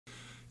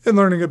In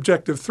Learning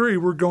Objective 3,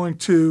 we're going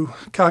to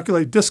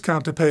calculate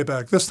discount to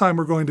payback. This time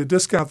we're going to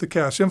discount the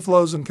cash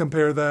inflows and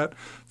compare that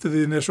to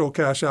the initial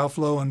cash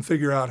outflow and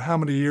figure out how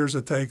many years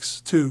it takes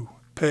to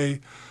pay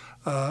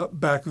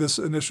back this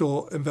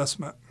initial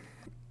investment.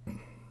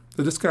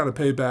 The discounted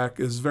payback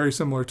is very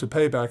similar to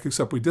payback,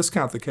 except we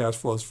discount the cash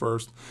flows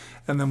first,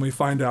 and then we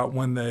find out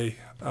when they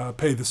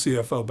pay the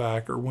CFO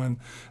back, or when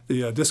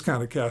the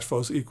discounted cash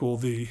flows equal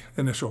the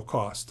initial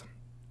cost.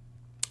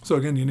 So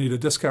again, you need a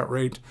discount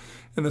rate,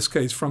 in this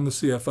case from the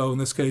CFO. In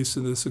this case,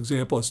 in this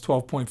example, it's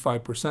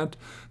 12.5%.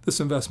 This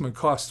investment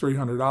costs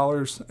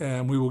 $300,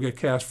 and we will get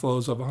cash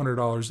flows of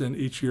 $100 in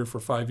each year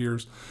for 5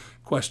 years.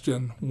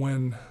 Question,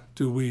 when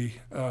do we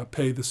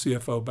pay the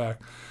CFO back?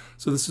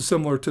 So this is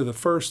similar to the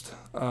first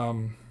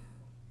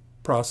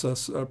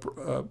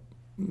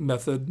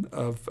method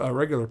of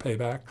regular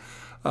payback.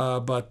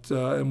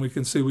 And we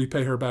can see we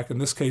pay her back in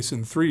this case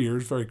in 3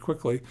 years very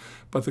quickly.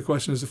 But the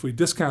question is, if we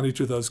discount each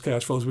of those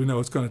cash flows, we know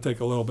it's going to take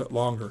a little bit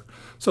longer.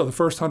 So the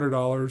first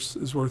 $100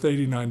 is worth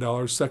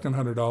 $89. Second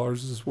 $100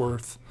 is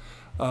worth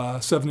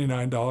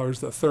 $79.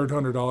 The third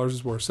 $100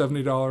 is worth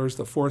 $70.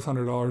 The fourth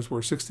 $100 is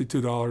worth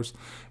 $62.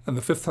 And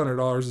the fifth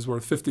 $100 is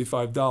worth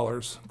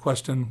 $55.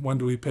 Question, when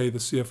do we pay the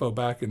CFO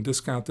back in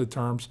discounted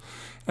terms?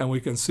 And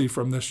we can see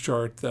from this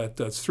chart that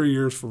that's 3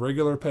 years for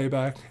regular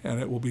payback,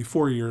 and it will be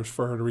 4 years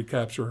for her to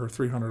recapture her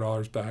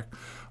 $300 back.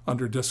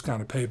 Under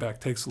discounted payback,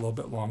 takes a little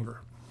bit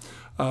longer.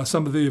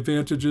 Some of the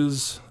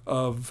advantages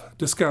of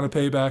discounted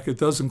payback: it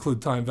does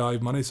include time value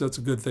of money, so that's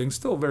a good thing.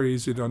 Still very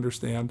easy to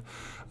understand.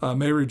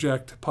 May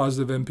reject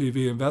positive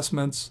NPV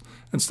investments,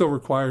 and still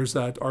requires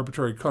that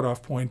arbitrary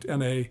cutoff point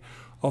and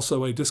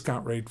also a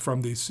discount rate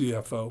from the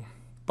CFO.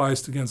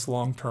 Biased against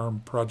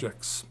long-term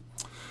projects.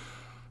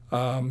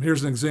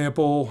 Here's an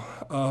example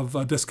of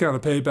a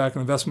discounted payback.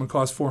 An investment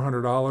costs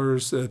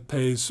 $400. It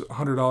pays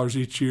 $100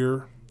 each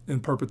year in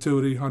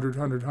perpetuity. 100,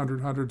 100, 100,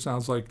 100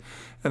 sounds like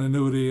an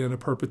annuity and a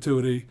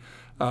perpetuity.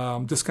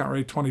 Discount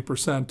rate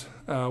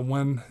 20%.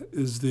 When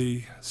is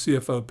the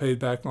CFO paid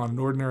back on an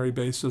ordinary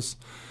basis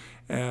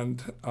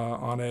and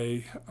on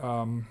a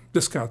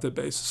discounted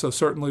basis? So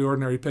certainly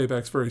ordinary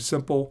payback is very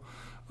simple,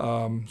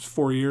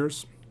 4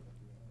 years.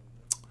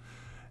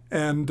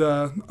 And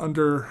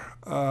under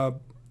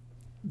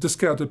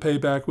discounted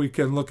payback, we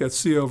can look at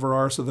C over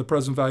R. So the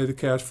present value of the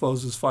cash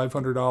flows is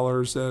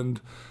 $500, and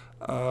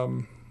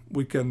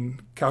we can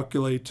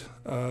calculate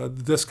the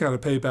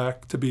discounted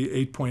payback to be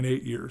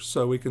 8.8 years.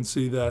 So we can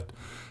see that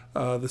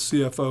the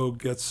CFO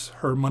gets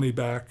her money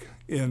back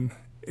in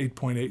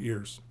 8.8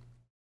 years.